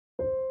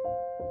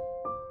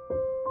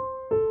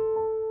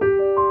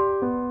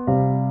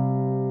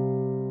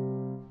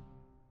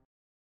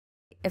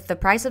If the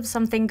price of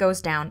something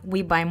goes down,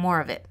 we buy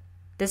more of it.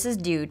 This is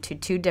due to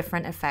two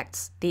different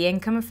effects, the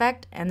income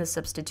effect and the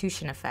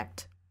substitution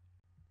effect.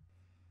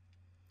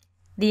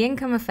 The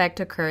income effect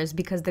occurs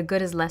because the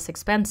good is less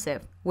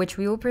expensive, which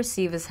we will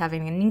perceive as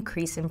having an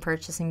increase in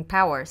purchasing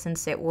power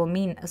since it will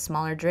mean a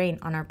smaller drain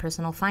on our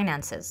personal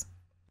finances.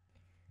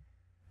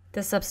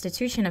 The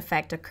substitution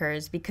effect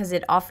occurs because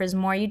it offers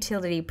more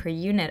utility per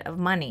unit of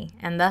money,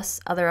 and thus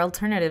other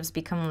alternatives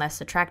become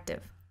less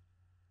attractive.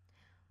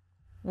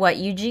 What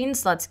Eugene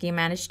Slutsky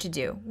managed to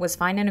do was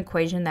find an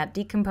equation that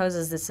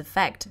decomposes this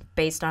effect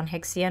based on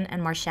Hicksian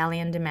and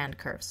Marshallian demand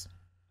curves.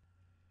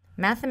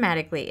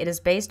 Mathematically, it is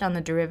based on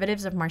the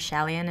derivatives of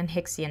Marshallian and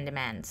Hicksian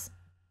demands.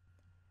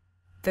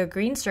 The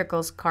green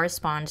circles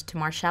correspond to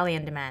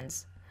Marshallian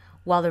demands,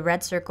 while the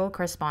red circle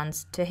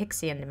corresponds to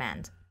Hicksian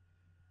demand.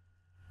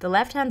 The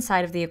left-hand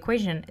side of the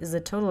equation is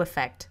the total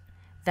effect,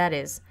 that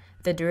is,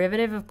 the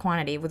derivative of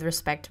quantity with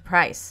respect to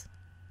price.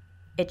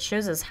 It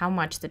shows us how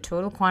much the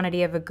total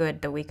quantity of a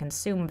good that we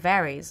consume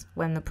varies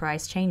when the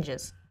price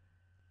changes.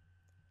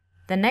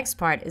 The next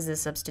part is the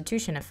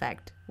substitution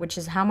effect, which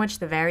is how much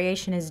the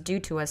variation is due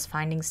to us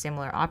finding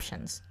similar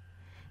options.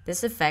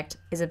 This effect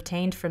is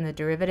obtained from the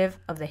derivative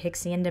of the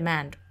Hicksian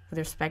demand with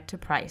respect to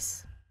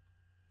price.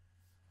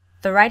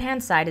 The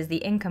right-hand side is the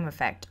income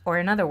effect, or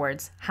in other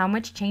words, how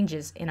much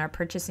changes in our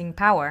purchasing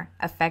power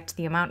affect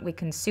the amount we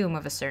consume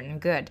of a certain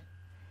good.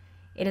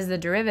 It is the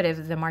derivative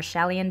of the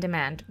Marshallian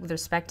demand with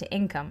respect to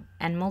income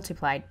and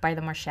multiplied by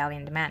the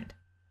Marshallian demand.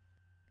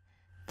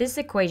 This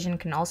equation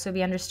can also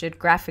be understood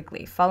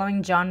graphically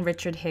following John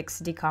Richard Hicks'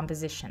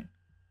 decomposition.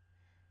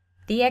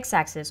 The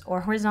x-axis,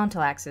 or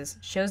horizontal axis,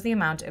 shows the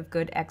amount of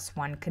good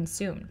x1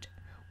 consumed,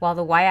 while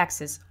the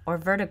y-axis, or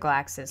vertical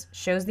axis,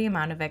 shows the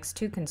amount of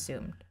x2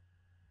 consumed.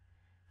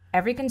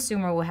 Every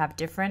consumer will have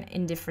different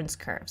indifference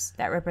curves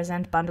that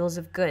represent bundles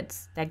of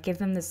goods that give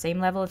them the same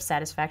level of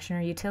satisfaction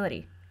or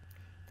utility,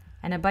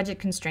 and a budget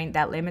constraint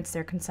that limits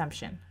their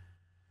consumption.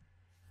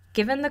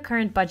 Given the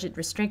current budget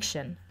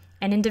restriction,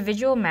 an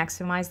individual will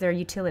maximize their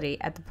utility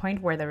at the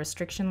point where the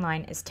restriction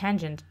line is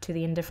tangent to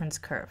the indifference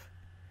curve.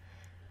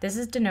 This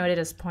is denoted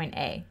as point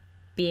A,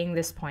 being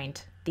this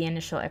point the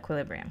initial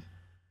equilibrium.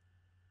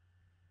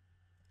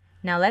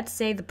 Now let's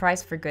say the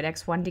price for good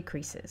x1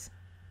 decreases.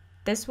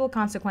 This will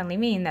consequently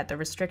mean that the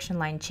restriction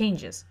line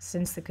changes,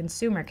 since the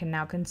consumer can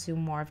now consume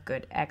more of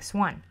good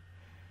x1.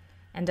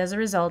 And as a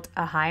result,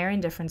 a higher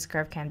indifference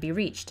curve can be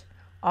reached,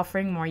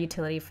 offering more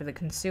utility for the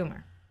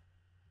consumer.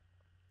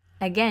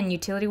 Again,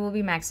 utility will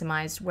be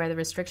maximized where the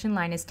restriction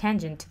line is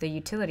tangent to the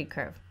utility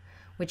curve,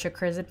 which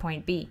occurs at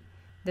point B,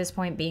 this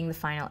point being the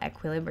final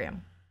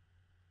equilibrium.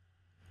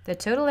 The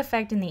total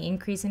effect in the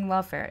increase in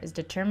welfare is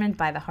determined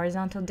by the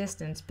horizontal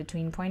distance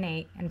between point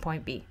A and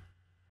point B.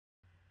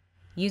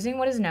 Using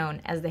what is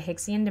known as the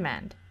Hicksian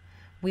demand,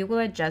 we will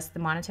adjust the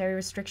monetary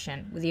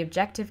restriction with the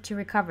objective to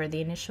recover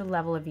the initial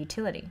level of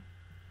utility.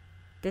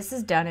 This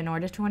is done in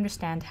order to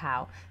understand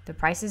how, the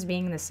prices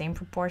being in the same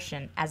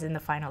proportion as in the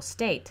final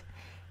state,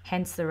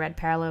 hence the red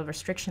parallel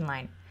restriction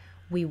line,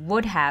 we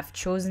would have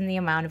chosen the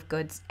amount of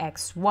goods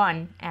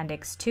x1 and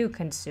x2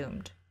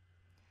 consumed.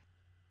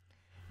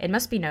 It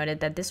must be noted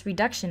that this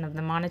reduction of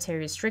the monetary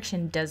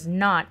restriction does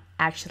not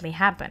actually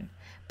happen,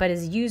 but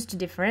is used to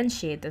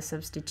differentiate the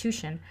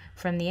substitution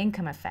from the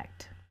income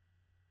effect.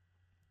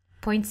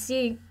 Point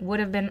C would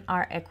have been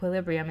our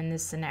equilibrium in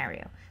this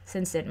scenario,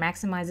 since it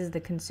maximizes the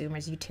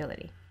consumer's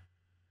utility.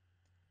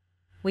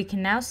 We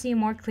can now see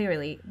more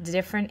clearly the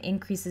different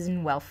increases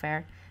in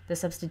welfare, the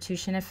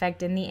substitution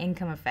effect and the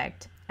income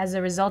effect, as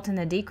a result in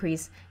the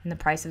decrease in the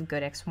price of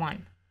good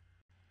x1.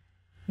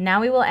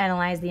 Now we will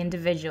analyze the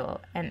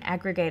individual and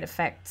aggregate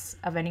effects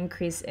of an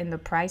increase in the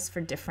price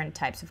for different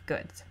types of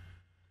goods.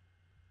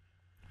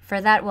 For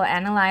that, we'll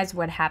analyze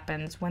what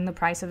happens when the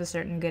price of a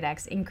certain good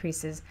X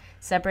increases,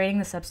 separating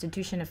the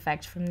substitution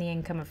effect from the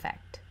income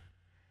effect.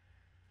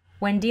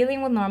 When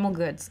dealing with normal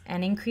goods,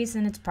 an increase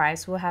in its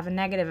price will have a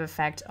negative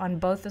effect on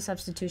both the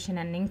substitution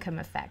and income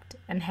effect,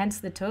 and hence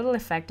the total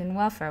effect in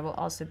welfare will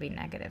also be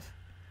negative.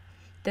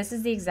 This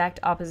is the exact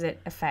opposite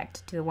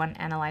effect to the one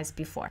analyzed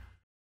before.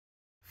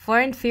 For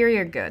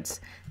inferior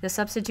goods, the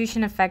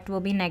substitution effect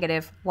will be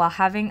negative while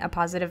having a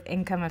positive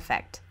income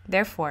effect.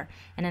 Therefore,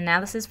 an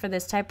analysis for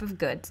this type of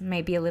goods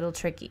may be a little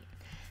tricky,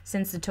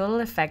 since the total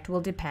effect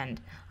will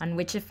depend on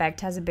which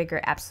effect has a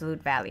bigger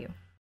absolute value.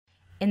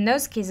 In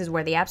those cases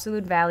where the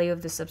absolute value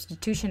of the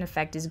substitution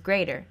effect is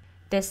greater,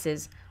 this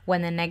is,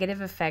 when the negative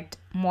effect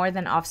more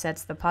than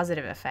offsets the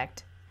positive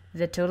effect,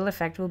 the total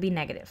effect will be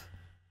negative.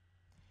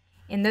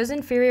 In those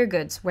inferior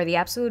goods where the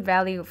absolute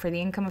value for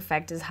the income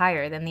effect is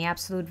higher than the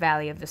absolute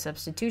value of the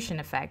substitution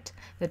effect,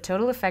 the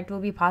total effect will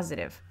be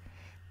positive.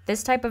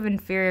 This type of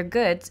inferior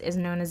goods is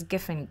known as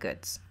Giffen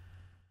goods.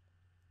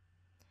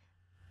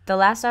 The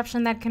last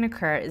option that can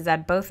occur is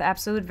that both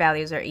absolute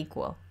values are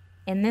equal.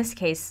 In this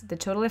case, the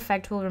total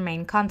effect will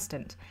remain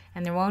constant,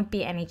 and there won't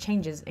be any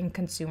changes in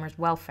consumers'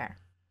 welfare.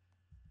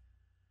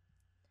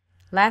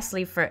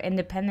 Lastly, for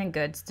independent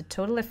goods, the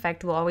total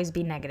effect will always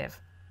be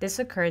negative. This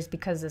occurs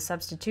because the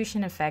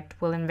substitution effect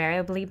will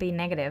invariably be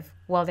negative,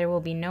 while there will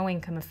be no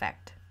income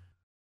effect.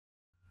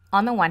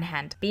 On the one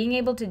hand, being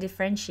able to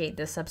differentiate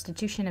the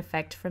substitution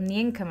effect from the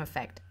income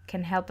effect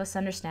can help us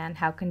understand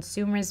how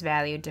consumers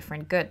value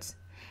different goods,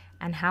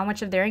 and how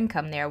much of their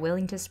income they are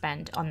willing to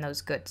spend on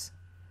those goods.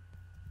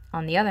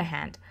 On the other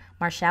hand,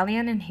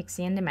 Marshallian and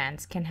Hicksian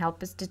demands can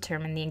help us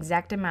determine the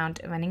exact amount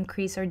of an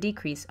increase or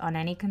decrease on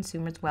any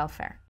consumer's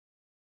welfare.